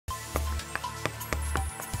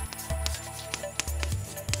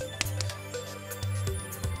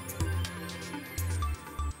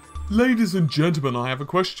Ladies and gentlemen, I have a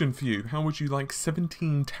question for you. How would you like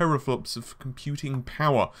 17 teraflops of computing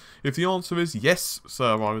power? If the answer is yes,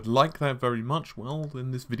 sir, I would like that very much, well,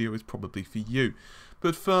 then this video is probably for you.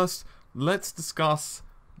 But first, let's discuss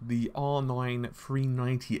the R9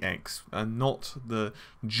 390X, and not the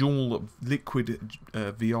dual liquid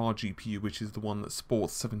VR GPU, which is the one that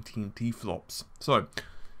sports 17 TFLOPs. So,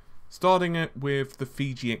 starting it with the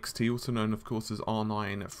Fiji XT, also known of course as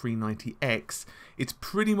R9 390X, it's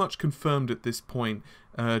pretty much confirmed at this point,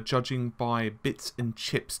 judging by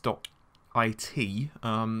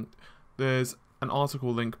bitsandchips.it. There's an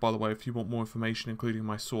article link, by the way, if you want more information, including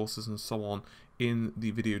my sources and so on, in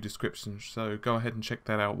the video description. So go ahead and check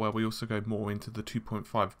that out, where we also go more into the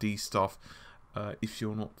 2.5D stuff, if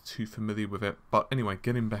you're not too familiar with it. But anyway,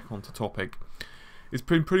 getting back onto topic. It's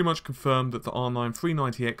been pretty much confirmed that the R9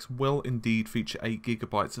 390X will indeed feature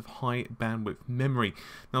 8GB of high bandwidth memory.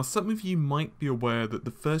 Now, some of you might be aware that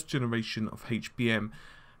the first generation of HBM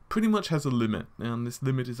pretty much has a limit, and this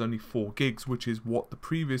limit is only 4 gigs, which is what the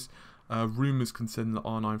previous rumours concerning the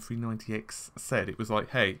R9 390X said. It was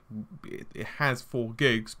like, hey, it has 4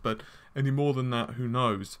 gigs, but any more than that, who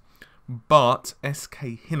knows? But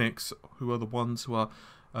SK Hynix, who are the ones who are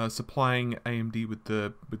supplying AMD with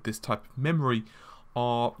this type of memory,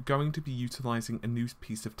 are going to be utilizing a new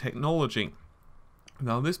piece of technology.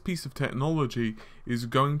 Now, this piece of technology is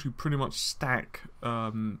going to pretty much stack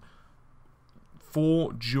 4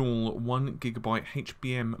 dual 1GB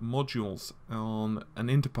HBM modules on an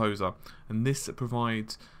interposer, and this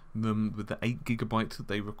provides them with the 8GB that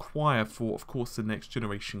they require for, of course, the next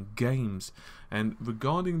generation games. And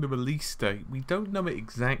regarding the release date, we don't know it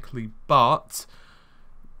exactly, but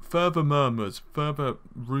further murmurs, further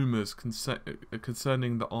rumours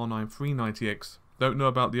concerning the R9 390X, don't know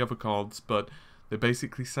about the other cards, but they're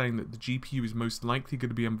basically saying that the GPU is most likely going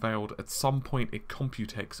to be unveiled at some point at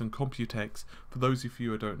Computex. And Computex, for those of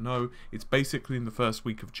you who don't know, it's basically in the first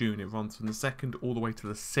week of June. It runs from the 2nd all the way to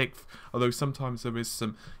the 6th, although sometimes there is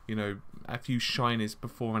some, you know, a few shinies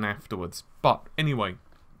before and afterwards. But anyway,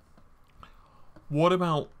 what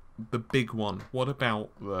about the big one? What about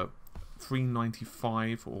the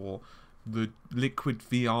 395 or the liquid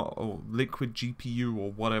VR or liquid GPU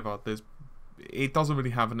or whatever? It doesn't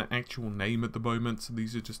really have an actual name at the moment, so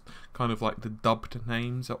these are just kind of like the dubbed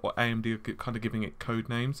names, or AMD are kind of giving it code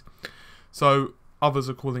names. So others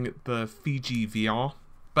are calling it the Fiji VR.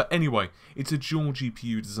 But anyway, it's a dual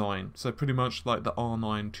GPU design, so pretty much like the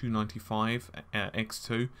R9 295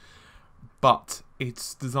 X2, but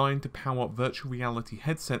it's designed to power virtual reality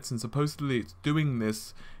headsets, and supposedly it's doing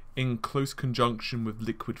this in close conjunction with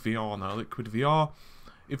Liquid VR. Now, Liquid VR,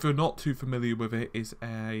 if you're not too familiar with it, is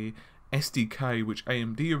a SDK which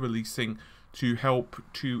AMD are releasing to help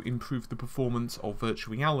to improve the performance of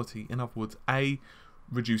virtual reality. In other words, A,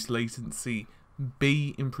 reduce latency,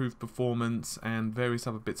 B, improve performance, and various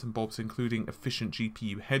other bits and bobs, including efficient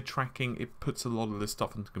GPU head tracking. It puts a lot of this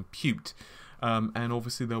stuff into compute. And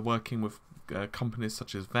obviously they're working with companies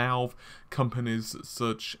such as Valve, companies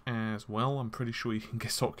such as, well, I'm pretty sure you can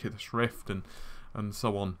guess Oculus Rift and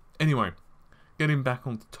so on. Anyway, getting back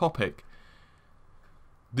on the topic,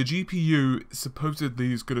 the GPU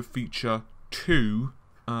supposedly is going to feature 2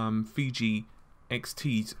 Fiji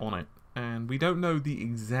XTs on it, and we don't know the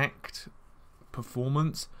exact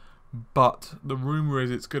performance, but the rumor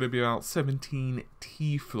is it's going to be about 17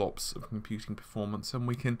 TFLOPs of computing performance, and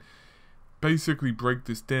we can basically break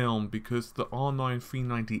this down because the R9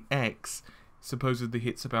 390X supposedly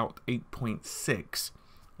hits about 8.6.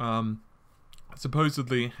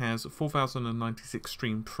 Supposedly it has 4096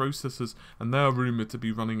 stream processors, and they are rumoured to be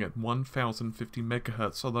running at 1050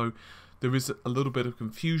 MHz, although there is a little bit of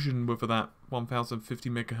confusion whether that 1050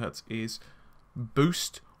 MHz is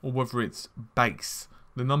boost or whether it's base.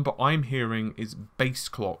 The number I'm hearing is base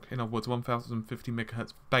clock, in other words 1050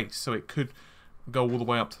 MHz base, so it could go all the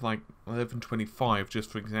way up to like 1125, just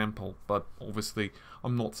for example, but obviously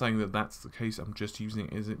I'm not saying that that's the case, I'm just using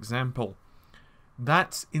it as an example.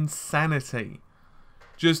 That's insanity.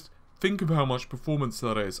 Just think of how much performance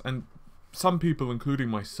that is, and some people, including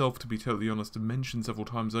myself to be totally honest, have mentioned several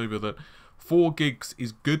times over that 4 gigs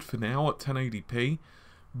is good for now at 1080p,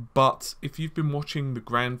 but if you've been watching the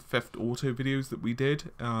Grand Theft Auto videos that we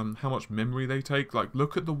did, how much memory they take, like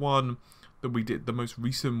look at the one that we did, the most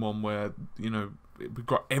recent one where, you know, we've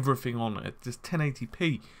got everything on it, just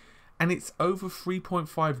 1080p, and it's over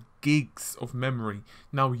 3.5 gigs of memory.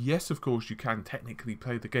 Now, yes, of course, you can technically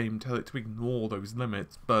play the game, tell it to ignore those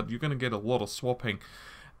limits, but you're going to get a lot of swapping,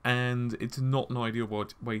 and it's not an ideal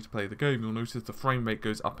way to play the game. You'll notice the frame rate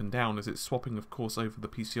goes up and down as it's swapping, of course, over the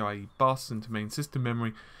PCIe bus into main system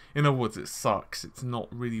memory. In other words, it sucks. It's not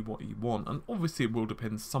really what you want, and obviously it will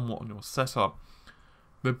depend somewhat on your setup.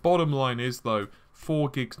 The bottom line is, though, 4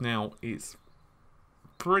 gigs now is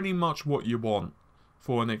pretty much what you want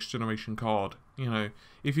for a next generation card. You know,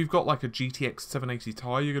 if you've got like a GTX 780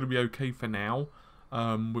 Ti, you're going to be okay for now,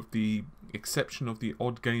 with the exception of the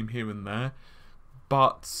odd game here and there.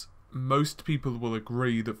 But most people will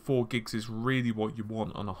agree that 4 gigs is really what you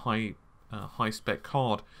want on a high spec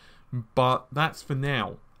card. But that's for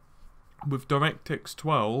now. With DirectX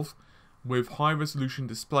 12, with high resolution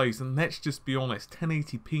displays, and let's just be honest,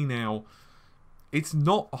 1080p now, it's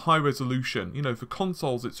not a high resolution. You know, for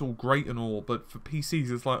consoles it's all great and all, but for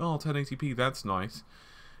PCs it's like, oh, 1080p, that's nice.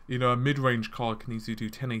 You know, a mid-range card can easily do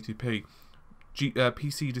 1080p.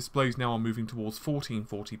 PC displays now are moving towards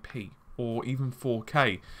 1440p or even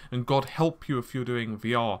 4K, and God help you if you're doing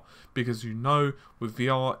VR, because you know with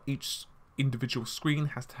VR each individual screen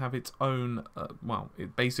has to have its own,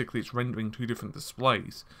 basically it's rendering 2 different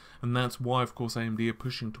displays, and that's why of course AMD are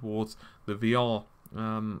pushing towards the VR,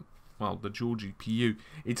 the dual GPU.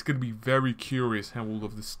 It's going to be very curious how all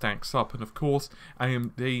of this stacks up, and of course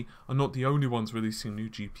AMD are not the only ones releasing new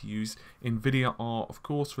GPUs. Nvidia are of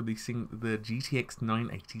course releasing the GTX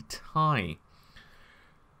 980 Ti.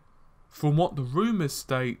 From what the rumours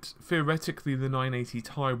state, theoretically the 980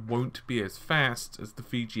 Ti won't be as fast as the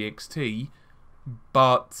Fiji XT,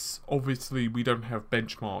 but obviously we don't have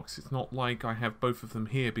benchmarks. It's not like I have both of them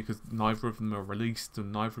here, because neither of them are released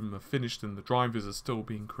and neither of them are finished and the drivers are still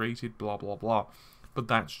being created, blah blah blah. But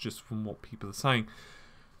that's just from what people are saying.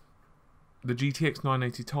 The GTX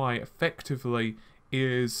 980 Ti effectively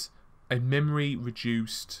is a memory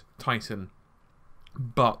reduced Titan,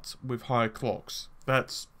 but with higher clocks.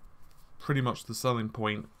 That's pretty much the selling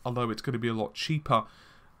point, although it's going to be a lot cheaper.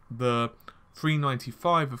 The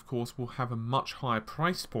 395 of course will have a much higher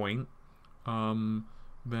price point than,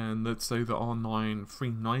 let's say, the R9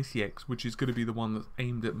 390X, which is going to be the one that's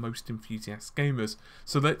aimed at most enthusiast gamers.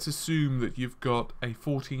 So let's assume that you've got a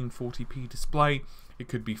 1440p display. It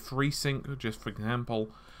could be FreeSync, just for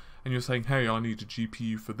example, and you're saying, hey, I need a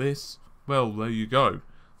GPU for this. Well, there you go.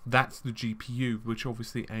 That's the GPU, which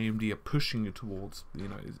obviously AMD are pushing you towards. You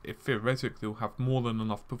know, if theoretically will have more than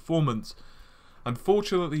enough performance.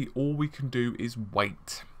 Unfortunately, all we can do is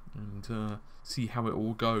wait and see how it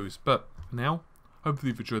all goes. But now, hopefully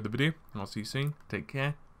you've enjoyed the video, and I'll see you soon. Take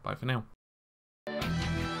care. Bye for now.